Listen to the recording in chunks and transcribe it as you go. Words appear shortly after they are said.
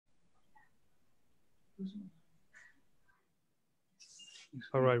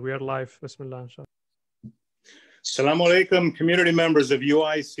All right, we are live. Bismillah. Assalamu alaikum, community members of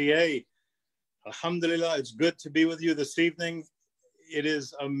UICA. Alhamdulillah, it's good to be with you this evening. It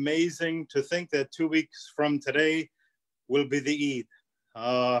is amazing to think that 2 weeks from today will be the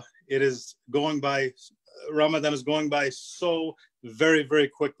Eid. It is going by, Ramadan is going by so very, very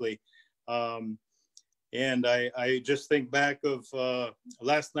quickly. And I just think back of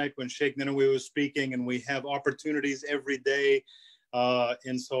last night when Sheikh Nanawi was speaking, and we have opportunities every day.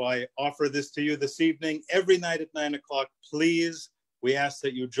 And so I offer this to you this evening, every night at 9 o'clock. Please, we ask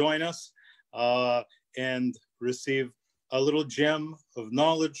that you join us and receive a little gem of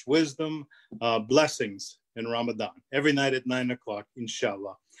knowledge, wisdom, blessings in Ramadan, every night at 9 o'clock,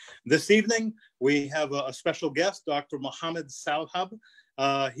 inshallah. This evening, we have a special guest, Dr. Muhammed Salhab.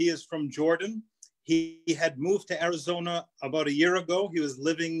 He is from Jordan. He had moved to Arizona about a year ago. He was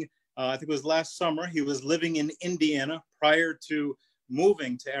living, I think it was last summer, he was living in Indiana prior to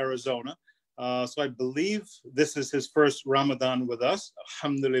moving to Arizona. So I believe this is his first Ramadan with us,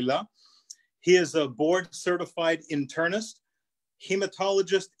 alhamdulillah. He is a board certified internist,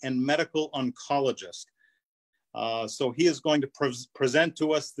 hematologist, and medical oncologist. So he is going to present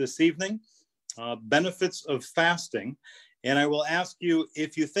to us this evening benefits of fasting. And I will ask you,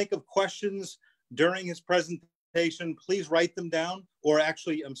 if you think of questions during his presentation, please write them down, or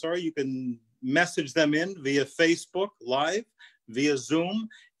actually, I'm sorry, you can message them in via Facebook Live, via Zoom,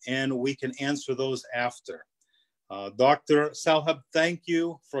 and we can answer those after. Dr. Salhab, thank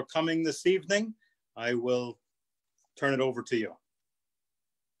you for coming this evening. I will turn it over to you.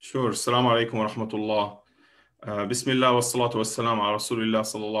 Sure. Assalamu alaikum wa rahmatullah. Bismillah wa salatu wa salam ala Rasulillah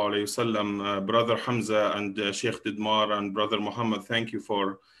sallallahu alayhi wa sallam. Brother Hamza and Sheikh Didmar and Brother Muhammad, thank you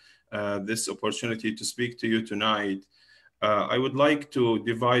for this opportunity to speak to you tonight. I would like to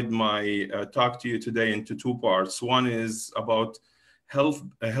divide my talk to you today into two parts. One is about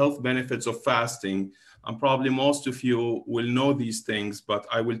health benefits of fasting. And probably most of you will know these things, but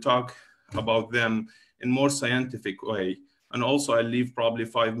I will talk about them in more scientific way. And also I'll leave probably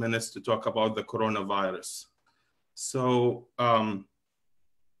 5 minutes to talk about the coronavirus. So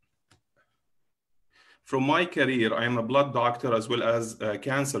from my career, I am a blood doctor as well as a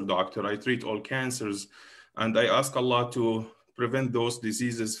cancer doctor. I treat all cancers, and I ask Allah to prevent those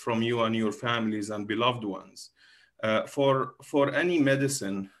diseases from you and your families and beloved ones. For any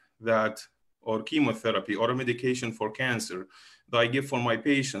medicine or chemotherapy or a medication for cancer that I give for my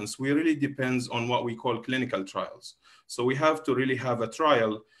patients, we really depends on what we call clinical trials. So we have to really have a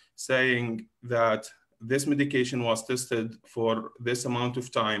trial saying that this medication was tested for this amount of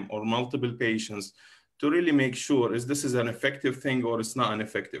time or multiple patients to really make sure this is an effective thing or it's not an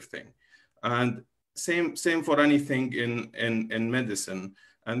effective thing. And same for anything in medicine.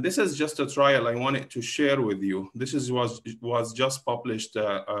 And this is just a trial I wanted to share with you. This was just published,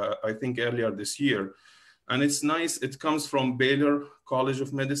 I think, earlier this year. And it's nice. It comes from Baylor College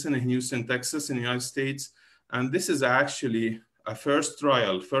of Medicine in Houston, Texas, in the United States. And this is actually a first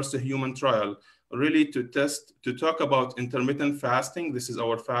human trial, really to talk about intermittent fasting. This is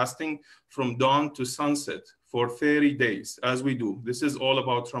our fasting from dawn to sunset for 30 days, as we do. This is all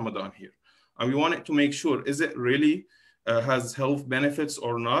about Ramadan here. And we wanted to make sure, is it really has health benefits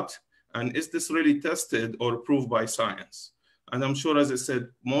or not? And is this really tested or proved by science? And I'm sure, as I said,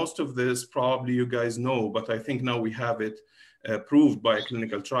 most of this probably you guys know, but I think now we have it proved by a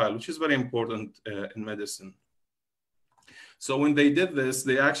clinical trial, which is very important in medicine. So when they did this,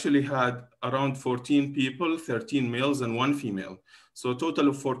 they actually had around 14 people, 13 males and 1 female. So a total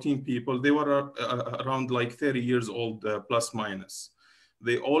of 14 people. They were around like 30 years old, plus minus.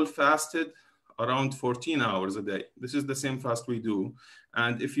 They all fasted around 14 hours a day. This is the same fast we do.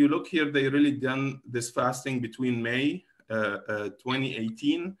 And if you look here, they really done this fasting between May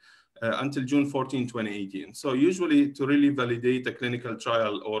 2018 until June 14, 2018. So usually to really validate a clinical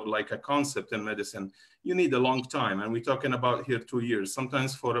trial or like a concept in medicine, you need a long time. And we're talking about here 2 years.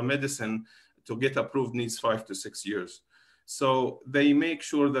 Sometimes for a medicine to get approved needs 5 to 6 years. So they make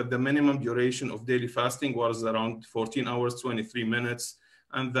sure that the minimum duration of daily fasting was around 14 hours, 23 minutes.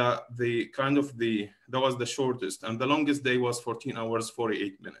 And that was the shortest. And the longest day was 14 hours,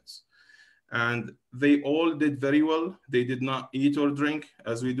 48 minutes. And they all did very well. They did not eat or drink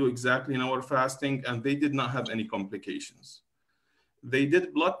as we do exactly in our fasting, and they did not have any complications. They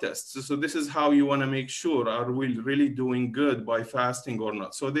did blood tests. So this is how you want to make sure, are we really doing good by fasting or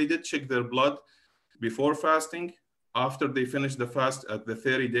not? So they did check their blood before fasting, after they finished the fast at the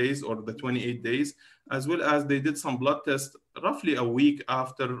 30 days or the 28 days, as well as they did some blood tests roughly a week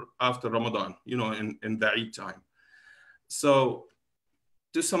after Ramadan, in the Eid time. So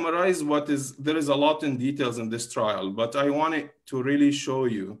To summarize there is a lot in details in this trial, but I wanted to really show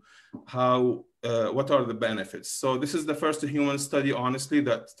you how, what are the benefits. So this is the first human study, honestly,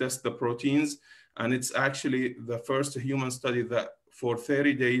 that tests the proteins. And it's actually the first human study that for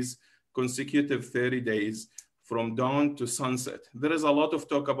 30 days, consecutive 30 days, from dawn to sunset. There is a lot of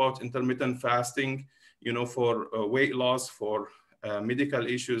talk about intermittent fasting, you know, for weight loss, for medical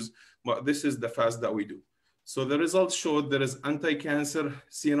issues, but this is the fast that we do. So the results showed there is anti-cancer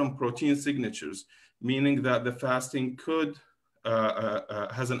serum protein signatures, meaning that the fasting could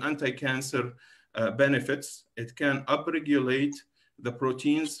has an anti-cancer benefits. It can upregulate the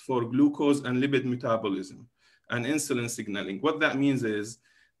proteins for glucose and lipid metabolism and insulin signaling. What that means is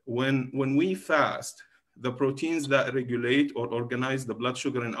when we fast, the proteins that regulate or organize the blood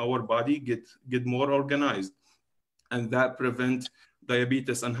sugar in our body get more organized, and that prevent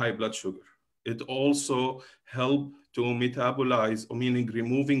diabetes and high blood sugar. It also help to metabolize, meaning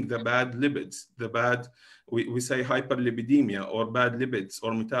removing the bad lipids, the bad, we say hyperlipidemia or bad lipids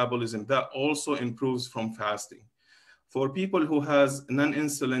or metabolism. That also improves from fasting. For people who has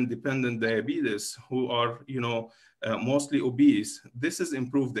non-insulin dependent diabetes, who are, you know, mostly obese, this has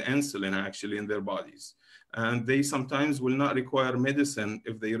improved the insulin actually in their bodies. And they sometimes will not require medicine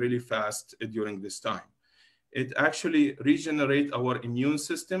if they really fast during this time. It actually regenerates our immune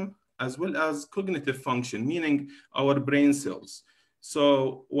system as well as cognitive function, meaning our brain cells.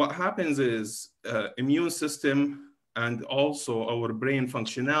 So what happens is immune system and also our brain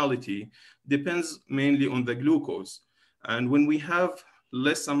functionality depends mainly on the glucose. And when we have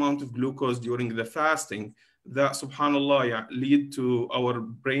less amount of glucose during the fasting, that subhanAllah lead to our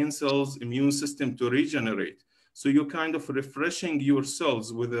brain cells, immune system to regenerate. So you're kind of refreshing your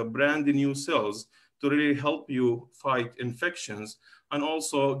cells with a brand new cells to really help you fight infections and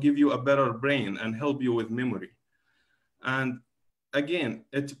also give you a better brain and help you with memory. And again,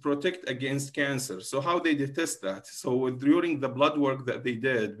 it protect against cancer. So how they test that? So during the blood work that they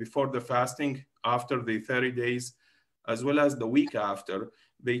did before the fasting, after the 30 days, as well as the week after,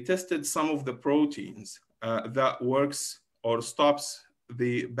 they tested some of the proteins that works or stops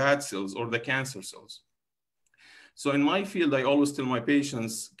the bad cells or the cancer cells. So in my field, I always tell my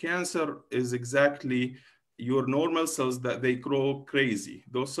patients, cancer is exactly your normal cells that they grow crazy.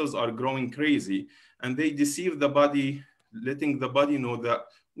 Those cells are growing crazy and they deceive the body, letting the body know that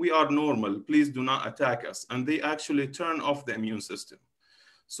we are normal, please do not attack us. And they actually turn off the immune system.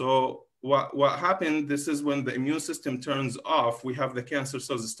 So what happened, this is when the immune system turns off, we have the cancer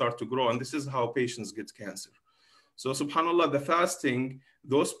cells start to grow, and this is how patients get cancer. So subhanAllah, the fasting,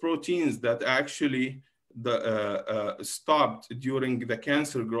 those proteins that actually stopped during the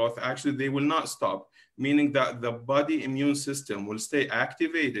cancer growth, actually they will not stop, meaning that the body immune system will stay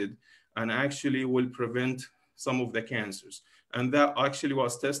activated and actually will prevent some of the cancers. And that actually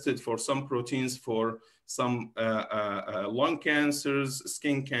was tested for some proteins for some lung cancers,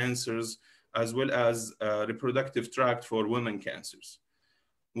 skin cancers, as well as reproductive tract for women cancers.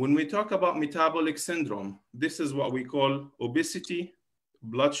 When we talk about metabolic syndrome, this is what we call obesity,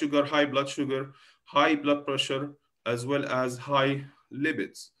 blood sugar, high blood pressure, as well as high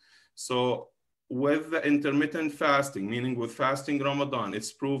lipids. So with the intermittent fasting, meaning with fasting Ramadan,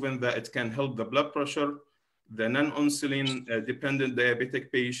 it's proven that it can help the blood pressure, the non-insulin dependent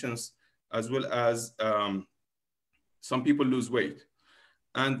diabetic patients, as well as some people lose weight.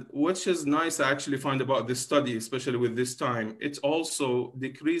 And which is nice to actually find about this study, especially with this time, it also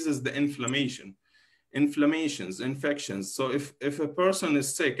decreases the inflammations, infections. So if a person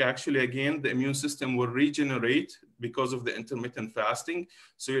is sick, actually, again, the immune system will regenerate because of the intermittent fasting.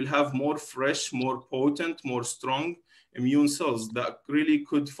 So you'll have more fresh, more potent, more strong immune cells that really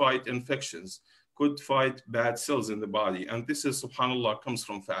could fight infections, could fight bad cells in the body. And this is, subhanAllah, comes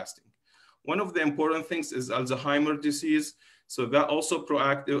from fasting. One of the important things is Alzheimer's disease. So that also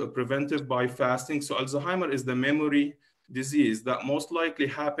proactive, preventive by fasting. So Alzheimer's is the memory disease that most likely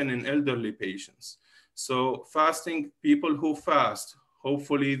happen in elderly patients. So fasting, people who fast,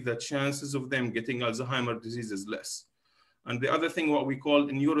 hopefully the chances of them getting Alzheimer's disease is less. And the other thing, what we call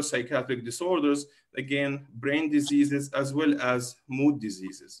neuropsychiatric disorders, again, brain diseases as well as mood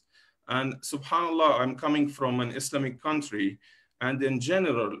diseases. And subhanAllah, I'm coming from an Islamic country, and in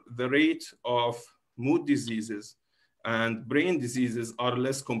general, the rate of mood diseases and brain diseases are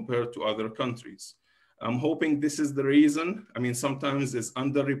less compared to other countries. I'm hoping this is the reason. I mean, sometimes it's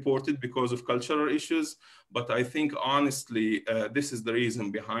underreported because of cultural issues, but I think honestly, this is the reason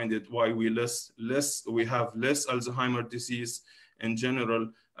behind it, why we have less Alzheimer's disease in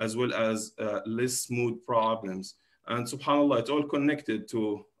general, as well as less mood problems. And subhanAllah, it's all connected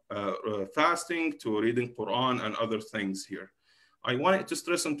to fasting, to reading Quran and other things here. I wanted to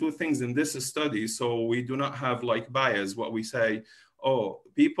stress on two things in this study so we do not have like bias, what we say, oh,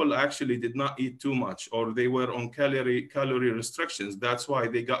 people actually did not eat too much or they were on calorie restrictions. That's why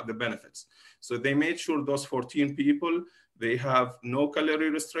they got the benefits. So they made sure those 14 people, they have no calorie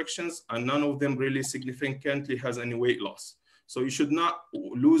restrictions and none of them really significantly has any weight loss. So you should not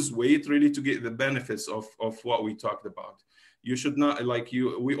lose weight really to get the benefits of what we talked about. You should not, like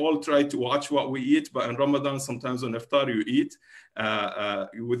we all try to watch what we eat, but in Ramadan, sometimes on iftar you eat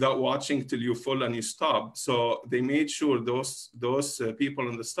without watching till you full and you stop. So they made sure those people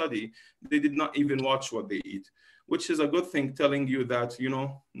in the study, they did not even watch what they eat, which is a good thing, telling you that, you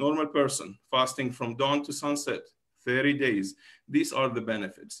know, normal person fasting from dawn to sunset, 30 days, these are the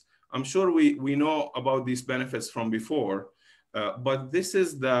benefits. I'm sure we know about these benefits from before, but this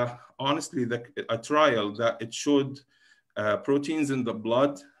is honestly a trial that it showed proteins in the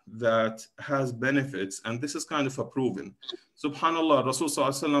blood that has benefits, and this is kind of a proven. Subhanallah, Rasul Sallallahu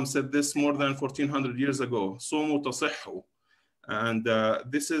Alaihi Wasallam said this more than 1400 years ago, Sumu tasihhu. And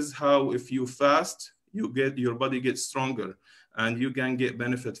this is how, if you fast, your body gets stronger and you can get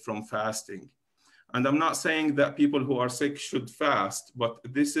benefit from fasting. And I'm not saying that people who are sick should fast, but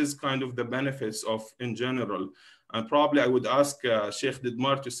this is kind of the benefits of in general. And probably I would ask Sheikh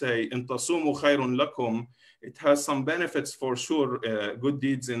Didmar to say, in tasumu khayrun lakum, it has some benefits for sure, good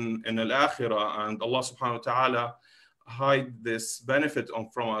deeds in al-akhirah, and Allah subhanahu wa ta'ala hide this benefit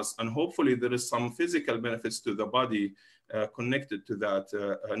from us. And hopefully there is some physical benefits to the body connected to that,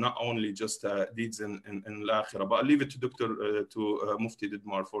 not only just deeds in al-akhirah. But I'll leave it to Mufti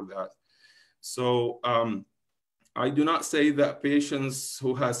Didmar for that. So I do not say that patients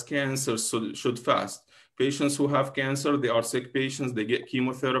who has cancer should fast. Patients who have cancer, they are sick patients, they get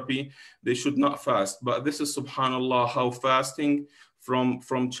chemotherapy, they should not fast. But this is, subhanAllah, how fasting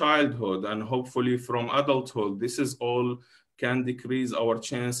from childhood and hopefully from adulthood, this is all can decrease our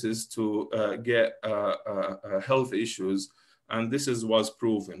chances to get health issues. And this was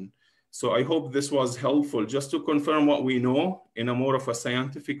proven. So I hope this was helpful just to confirm what we know in a more of a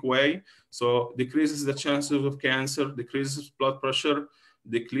scientific way. So decreases the chances of cancer, decreases blood pressure,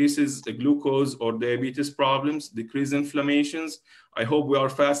 decreases the glucose or diabetes problems, decrease inflammations. I hope we are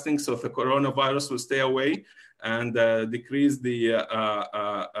fasting so the coronavirus will stay away, and decrease the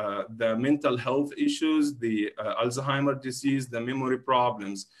mental health issues, the Alzheimer's disease, the memory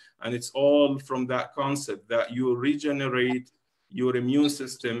problems. And it's all from that concept that you regenerate your immune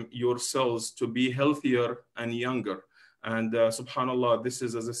system, your cells, to be healthier and younger. And subhanAllah, this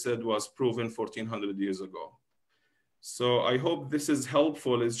is, as I said, was proven 1400 years ago. So I hope this is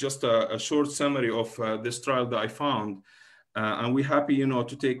helpful. It's just a short summary of this trial that I found. And we're happy, you know,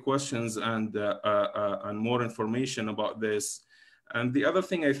 to take questions and more information about this. And the other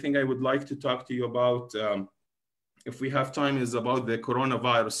thing I think I would like to talk to you about, if we have time, is about the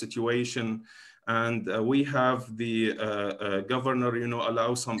coronavirus situation. And we have the governor, you know,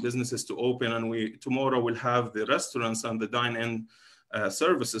 allow some businesses to open, and tomorrow we'll have the restaurants and the dine-in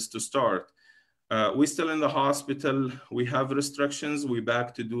services to start. We're still in the hospital. We have restrictions. We're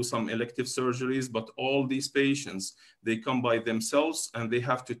back to do some elective surgeries, but all these patients, they come by themselves and they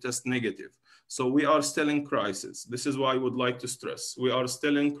have to test negative. So we are still in crisis. This is why I would like to stress. We are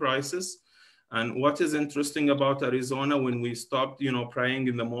still in crisis. And what is interesting about Arizona, when we stopped, you know, praying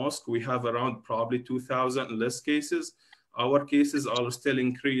in the mosque, we have around probably 2,000 less cases. Our cases are still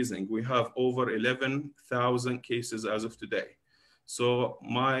increasing. We have over 11,000 cases as of today. So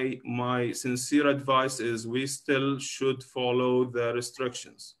my sincere advice is we still should follow the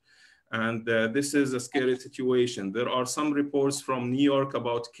restrictions. And this is a scary situation. There are some reports from New York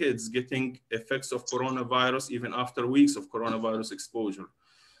about kids getting effects of coronavirus even after weeks of coronavirus exposure.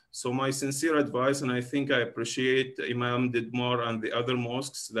 So my sincere advice, and I think I appreciate Imam Didmar and the other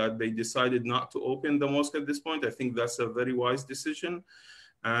mosques that they decided not to open the mosque at this point. I think that's a very wise decision.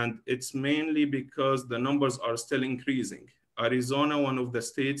 And it's mainly because the numbers are still increasing. Arizona, one of the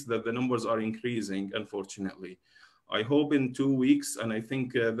states that the numbers are increasing, unfortunately. I hope in 2 weeks, and I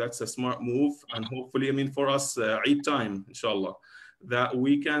think that's a smart move. And hopefully, I mean, for us, Eid time, inshallah, that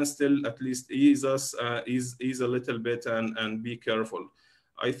we can still at least ease a little bit and be careful.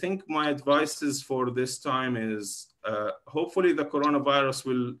 I think my advice is for this time is hopefully the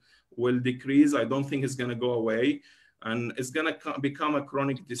coronavirus will decrease. I don't think it's going to go away, and it's going to become a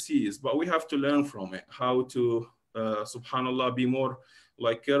chronic disease. But we have to learn from it how to, subhanallah, be more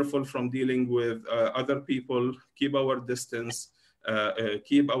like careful from dealing with other people, keep our distance,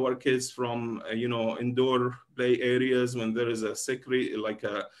 keep our kids from you know, indoor play areas when there is a sick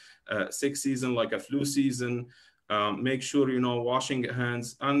season, like a flu season. Make sure, washing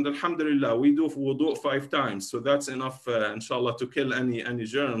hands. And alhamdulillah, we do wudu 5 times. So that's enough, inshallah, to kill any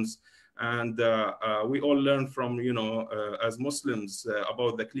germs. And we all learn from, as Muslims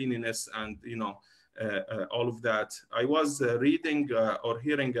about the cleanliness and, all of that. I was reading or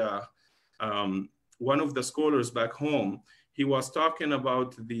hearing one of the scholars back home. He was talking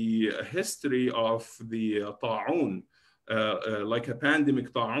about the history of the ta'un, like a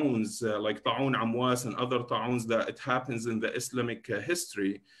pandemic ta'uns, like ta'un amwas and other ta'uns that it happens in the Islamic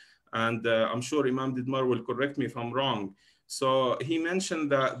history. And I'm sure Imam Didmar will correct me if I'm wrong. So he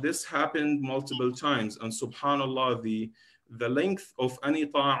mentioned that this happened multiple times, and subhanallah, the length of any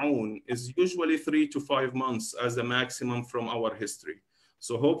ta'un is usually 3 to 5 months as a maximum from our history.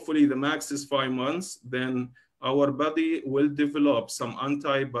 So hopefully the max is 5 months, then our body will develop some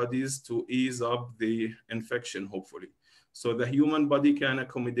antibodies to ease up the infection, hopefully. So the human body can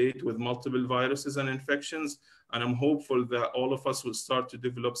accommodate with multiple viruses and infections, and I'm hopeful that all of us will start to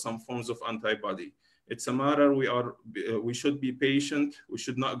develop some forms of antibody. It's a matter we should be patient. We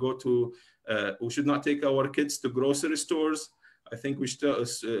should not we should not take our kids to grocery stores. I think we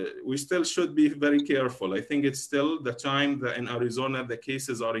still should be very careful. I think it's still the time that in Arizona the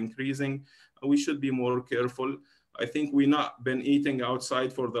cases are increasing. We should be more careful. I think we've not been eating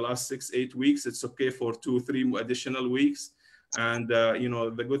outside for the last 6-8 weeks. It's okay for 2-3 additional weeks. And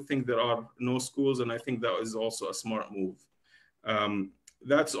the good thing, there are no schools, and I think that is also a smart move.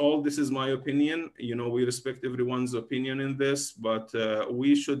 That's all. This is my opinion. We respect everyone's opinion in this, but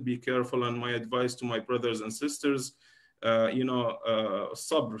we should be careful. And my advice to my brothers and sisters,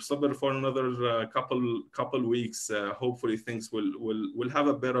 sabr for another couple weeks. Hopefully things will have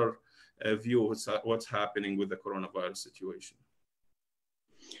a better view of what's happening with the coronavirus situation.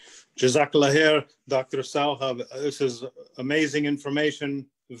 Jazakallah khair, Dr. Salhab. This is amazing information.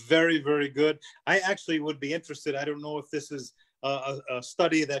 Very, very good. I actually would be interested. I don't know if this is a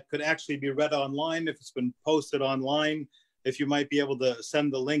study that could actually be read online, if it's been posted online, if you might be able to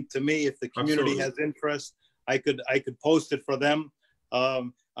send the link to me. If the community has interest, I could post it for them.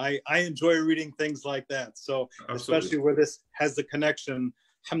 I enjoy reading things like that. So especially where this has the connection,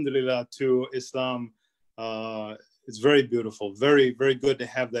 alhamdulillah, to Islam, it's very beautiful. Very, very good to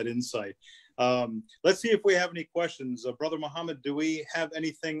have that insight. Let's see if we have any questions. Brother Muhammad, do we have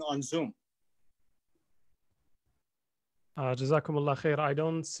anything on Zoom? Jazakumullah khair. I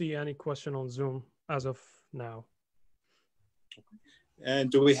don't see any question on Zoom as of now.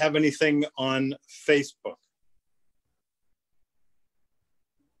 And do we have anything on Facebook?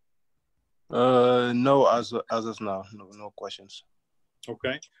 No, as of now, no questions.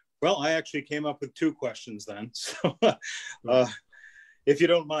 Okay. Well, I actually came up with 2 questions then, so if you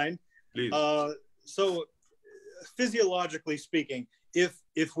don't mind. Please. So physiologically speaking, if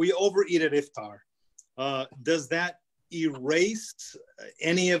we overeat at iftar, does that erase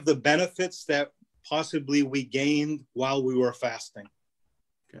any of the benefits that possibly we gained while we were fasting?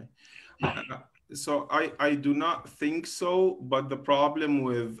 Okay. So I do not think so, but the problem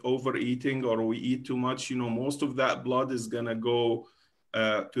with overeating, or we eat too much, most of that blood is going to go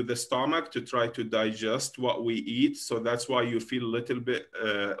to the stomach to try to digest what we eat. So that's why you feel a little bit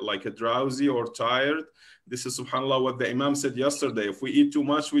like a drowsy or tired. This is, subhanAllah, what the Imam said yesterday. If we eat too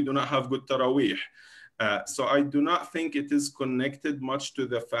much, we do not have good taraweeh. So I do not think it is connected much to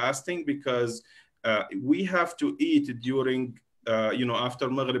the fasting, because we have to eat during, after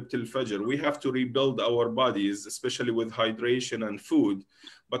Maghrib till Fajr. We have to rebuild our bodies, especially with hydration and food.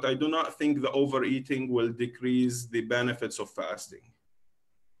 But I do not think the overeating will decrease the benefits of fasting.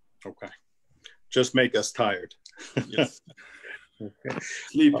 Okay. Just make us tired. Yes. Okay.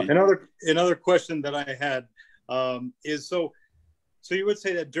 Sleepy. Another question that I had is, so you would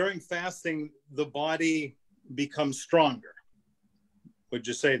say that during fasting, the body becomes stronger. Would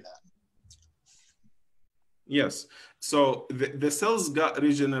you say that? Yes. So the cells got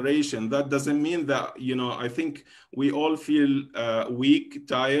regeneration. That doesn't mean that, I think we all feel weak,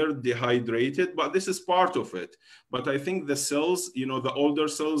 tired, dehydrated, but this is part of it. But I think the cells, the older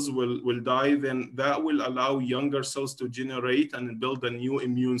cells will die, then that will allow younger cells to generate and build a new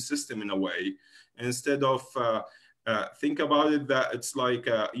immune system in a way. Instead of, think about it that it's like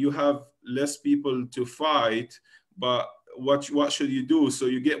you have less people to fight, but what should you do? So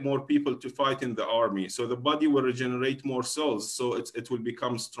you get more people to fight in the army. So the body will regenerate more cells, so it will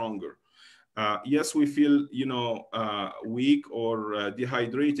become stronger. Yes, we feel, weak or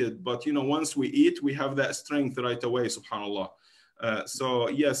dehydrated, but, once we eat, we have that strength right away, subhanAllah. So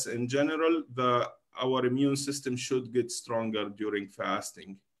yes, in general, our immune system should get stronger during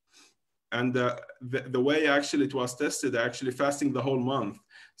fasting. and the way actually it was tested, actually fasting the whole month.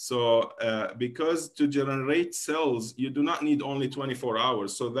 So because to generate cells, you do not need only 24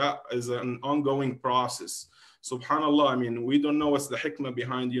 hours. So that is an ongoing process. Subhanallah, I mean, we don't know what's the hikmah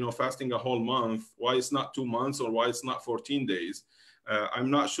behind, fasting a whole month, why it's not 2 months or why it's not 14 days. I'm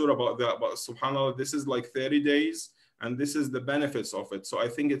not sure about that, but subhanallah, this is like 30 days. And this is the benefits of it. So I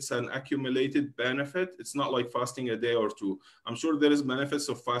think it's an accumulated benefit. It's not like fasting a day or two. I'm sure there is benefits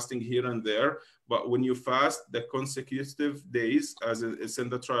of fasting here and there, but when you fast the consecutive days, as it's in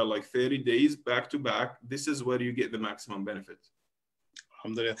the trial, like 30 days back to back, this is where you get the maximum benefit.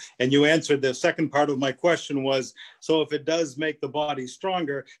 Alhamdulillah. And you answered the second part of my question was, so if it does make the body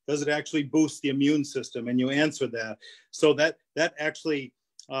stronger, does it actually boost the immune system? And you answered that. So that actually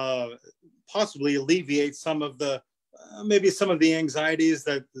possibly alleviates some of the maybe some of the anxieties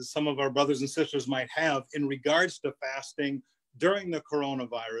that some of our brothers and sisters might have in regards to fasting during the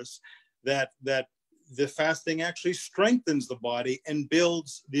coronavirus, that the fasting actually strengthens the body and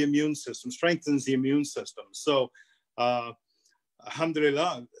builds the immune system, strengthens the immune system. So,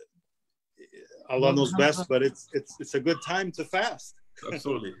 alhamdulillah, Allah knows best, but it's a good time to fast.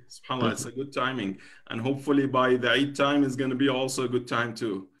 Absolutely. SubhanAllah, it's a good timing. And hopefully by the Eid time is going to be also a good time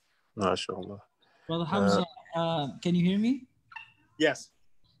too. MashaAllah. Brother Hamza, can you hear me? Yes.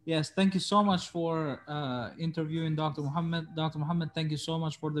 Yes, thank you so much for interviewing Dr. Muhammad. Dr. Muhammad, thank you so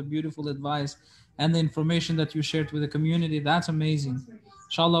much for the beautiful advice and the information that you shared with the community. That's amazing.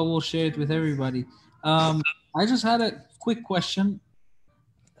 Inshallah, we'll share it with everybody. I just had a quick question.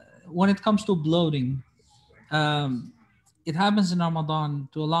 When it comes to bloating, it happens in Ramadan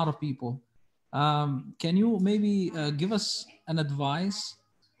to a lot of people. Can you maybe give us an advice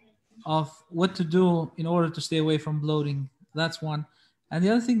of what to do in order to stay away from bloating? That's one. And the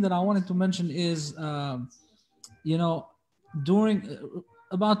other thing that I wanted to mention is, during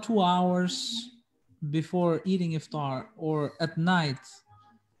about 2 hours before eating iftar or at night,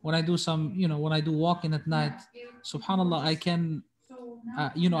 when I do when I do walking at night, subhanallah, I can,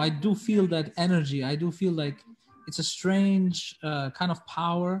 I do feel that energy. I do feel like it's a strange kind of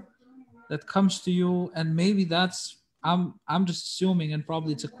power that comes to you, and maybe that's, I'm just assuming, and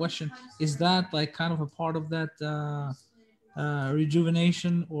probably it's a question, is that like kind of a part of that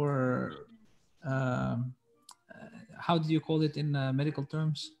rejuvenation, or how do you call it in medical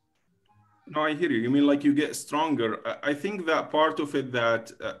terms? No, I hear you. You mean like you get stronger. I think that part of it,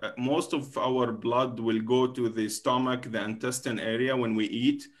 that most of our blood will go to the stomach, the intestine area when we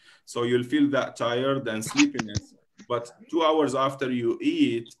eat. So you'll feel that tired and sleepiness. But 2 hours after you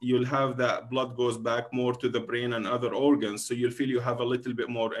eat, you'll have that blood goes back more to the brain and other organs. So you'll feel you have a little bit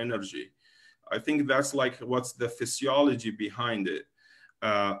more energy. I think that's like what's the physiology behind it.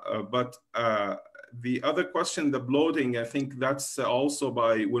 But the other question, the bloating, I think that's also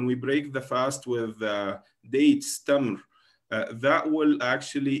by when we break the fast with dates, tamr, that will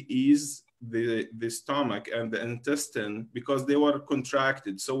actually ease the stomach and the intestine because they were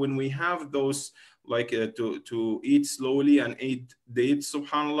contracted. So when we have those, like to eat slowly and eat dates,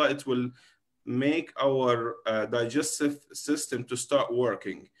 subhanAllah, it will make our digestive system to start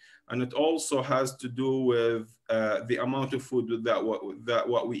working. And it also has to do with the amount of food that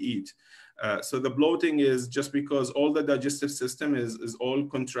what we eat. So the bloating is just because all the digestive system is all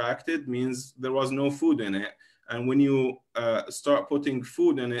contracted, means there was no food in it. And when you start putting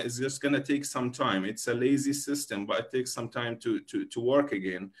food in it, it's just going to take some time. It's a lazy system, but it takes some time to work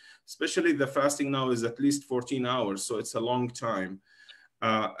again. Especially the fasting now is at least 14 hours. So it's a long time.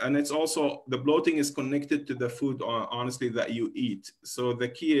 And it's also, the bloating is connected to the food, honestly, that you eat. So the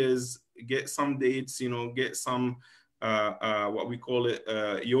key is get some dates, get some, what we call it,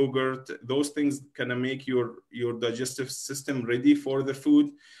 yogurt. Those things kind of make your digestive system ready for the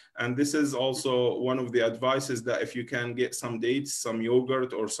food. And this is also one of the advices, that if you can get some dates, some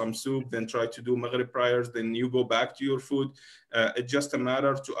yogurt or some soup, then try to do Maghrib prayers, then you go back to your food. It's just a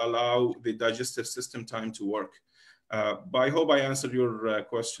matter to allow the digestive system time to work. But I hope I answered your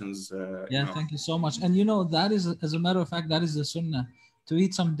questions. Thank you so much. And that is, as a matter of fact, that is the sunnah, to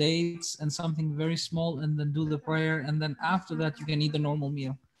eat some dates and something very small, and then do the prayer, and then after that you can eat the normal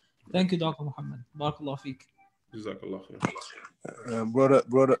meal. Thank you, Dr. Muhammad. Barakallah feek. Jazakallah khair.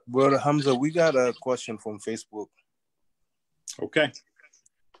 Brother Hamza, we got a question from Facebook. Okay.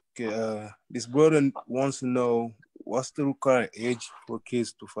 This brother wants to know, what's the required age for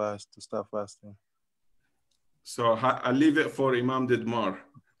kids to start fasting? So I'll leave it for Imam Didmar.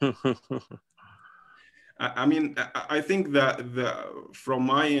 I mean, I think that from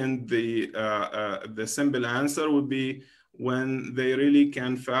my end, the simple answer would be when they really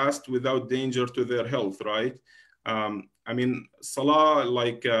can fast without danger to their health, right? I mean, Salah,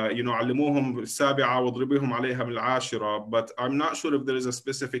 like, you know, علموهم السابعة واضربوهم عليها بالعاشرة, but I'm not sure if there is a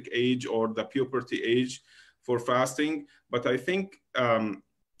specific age or the puberty age for fasting. But I think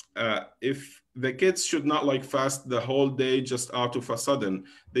if the kids should not like fast the whole day just out of a sudden,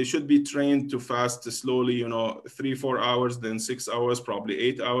 they should be trained to fast slowly, you know, 3-4 hours, then 6 hours, probably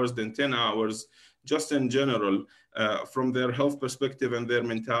 8 hours, then 10 hours, just in general, from their health perspective and their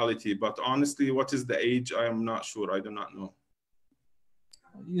mentality. But honestly, what is the age? I am not sure. I do not know.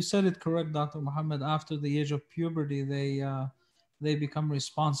 You said it correct, Dr. Muhammad. After the age of puberty, they become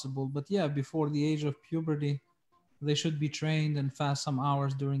responsible. But yeah, before the age of puberty, they should be trained and fast some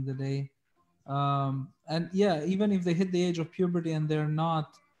hours during the day. And yeah, even if they hit the age of puberty and they're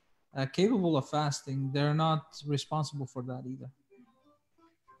not capable of fasting, they're not responsible for that either.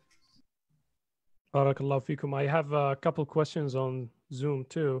 Barakallahu fikum. I have a couple questions on Zoom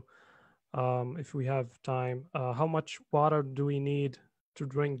too, if we have time. How much water do we need to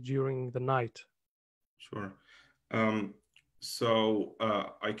drink during the night? Sure. So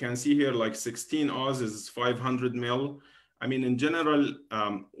I can see here like 16 oz is 500 ml. I mean, in general,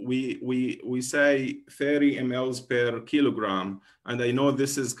 we say 30 mLs per kilogram, and I know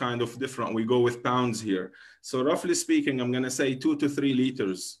this is kind of different. We go with pounds here. So roughly speaking, I'm going to say 2 to 3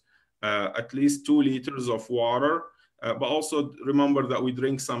 liters, at least 2 liters of water. But also remember that we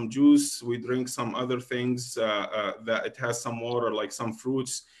drink some juice, we drink some other things that it has some water, like some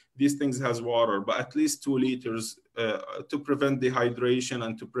fruits. These things has water, but at least 2 liters to prevent dehydration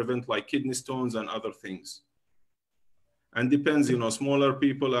and to prevent like kidney stones and other things. And depends, you know, smaller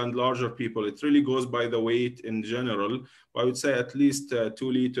people and larger people. It really goes by the weight in general. But I would say at least 2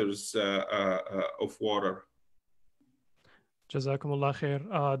 liters of water. Jazakumullah khair.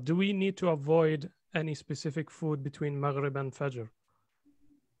 Do we need to avoid any specific food between Maghrib and Fajr?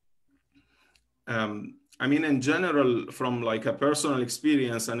 I mean, in general, from like a personal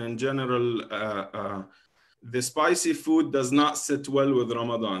experience and in general, the spicy food does not sit well with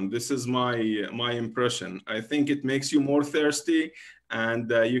Ramadan. This is my impression. I think it makes you more thirsty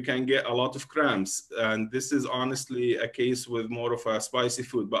and you can get a lot of cramps. And this is honestly a case with more of a spicy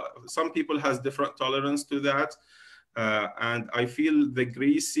food. But some people has different tolerance to that. And I feel the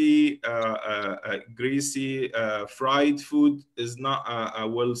greasy fried food is not a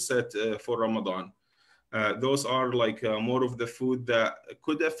well set for Ramadan. Those are like more of the food that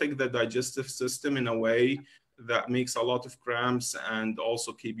could affect the digestive system in a way that makes a lot of cramps and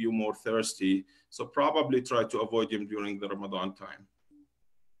also keep you more thirsty. So probably try to avoid them during the Ramadan time.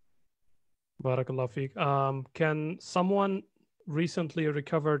 Barakallah feek. Can someone recently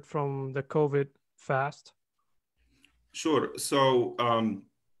recovered from the COVID fast? Sure. So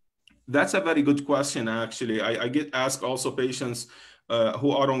that's a very good question, actually. I get asked also patients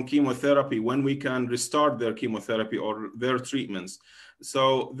who are on chemotherapy when we can restart their chemotherapy or their treatments.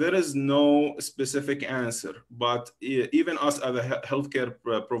 So there is no specific answer, but even us as healthcare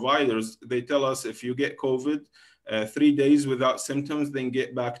providers, they tell us if you get COVID, 3 days without symptoms, then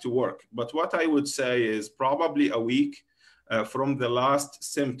get back to work. But what I would say is probably a week from the last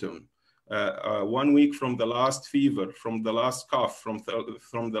symptom, 1 week from the last fever, from the last cough,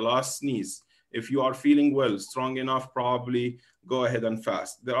 from the last sneeze. If you are feeling well, strong enough, probably go ahead and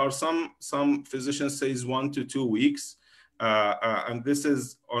fast. There are some physicians says 1 to 2 weeks, and this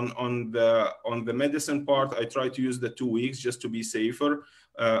is on the medicine part. I try to use the 2 weeks just to be safer.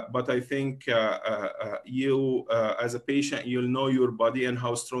 But I think you as a patient, you'll know your body and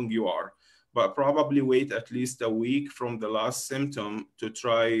how strong you are. But probably wait at least a week from the last symptom to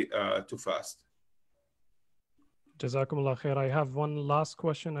try to fast. Jazakumullah khair. I have one last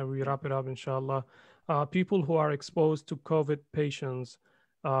question and we wrap it up, inshallah. People who are exposed to COVID patients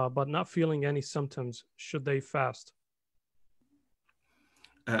but not feeling any symptoms, should they fast?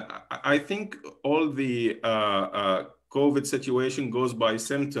 I think all the COVID situation goes by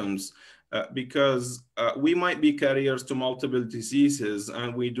symptoms because we might be carriers to multiple diseases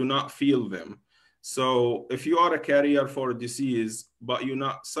and we do not feel them. So if you are a carrier for a disease, but you're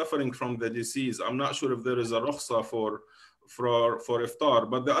not suffering from the disease, I'm not sure if there is a rukhsa for iftar.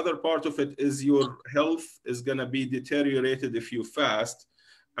 But the other part of it is your health is going to be deteriorated if you fast.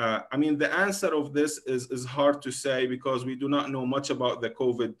 I mean, the answer of this is hard to say because we do not know much about the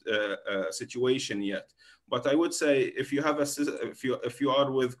COVID situation yet. But I would say if you have if you are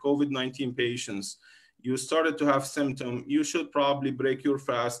with COVID-19 patients, you started to have symptoms, you should probably break your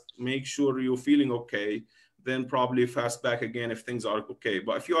fast, make sure you're feeling okay, then probably fast back again if things are okay.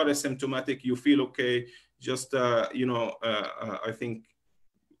 But if you are asymptomatic, you feel okay, just, I think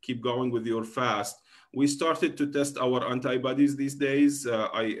keep going with your fast. We started to test our antibodies these days.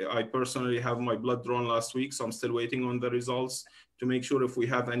 I personally have my blood drawn last week, so I'm still waiting on the results to make sure if we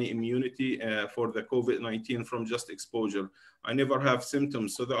have any immunity for the COVID-19 from just exposure. I never have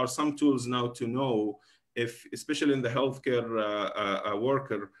symptoms, so there are some tools now to know if, especially in the healthcare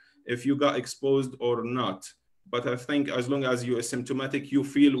worker, if you got exposed or not. But I think as long as you're asymptomatic, you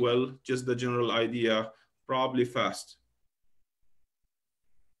feel well, just the general idea, probably fast.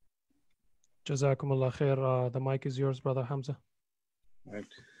 Jazakumullah khair. The mic is yours, Brother Hamza. Right.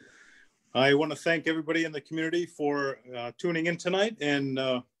 I want to thank everybody in the community for tuning in tonight and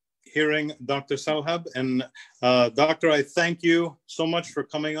hearing Dr. Salhab. And Doctor, I thank you so much for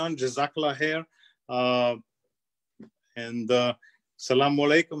coming on. Jazakallah khair. And Assalamu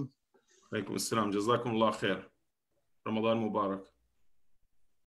alaikum. Alaikum assalam. Jazakumullah khair. Ramadan Mubarak.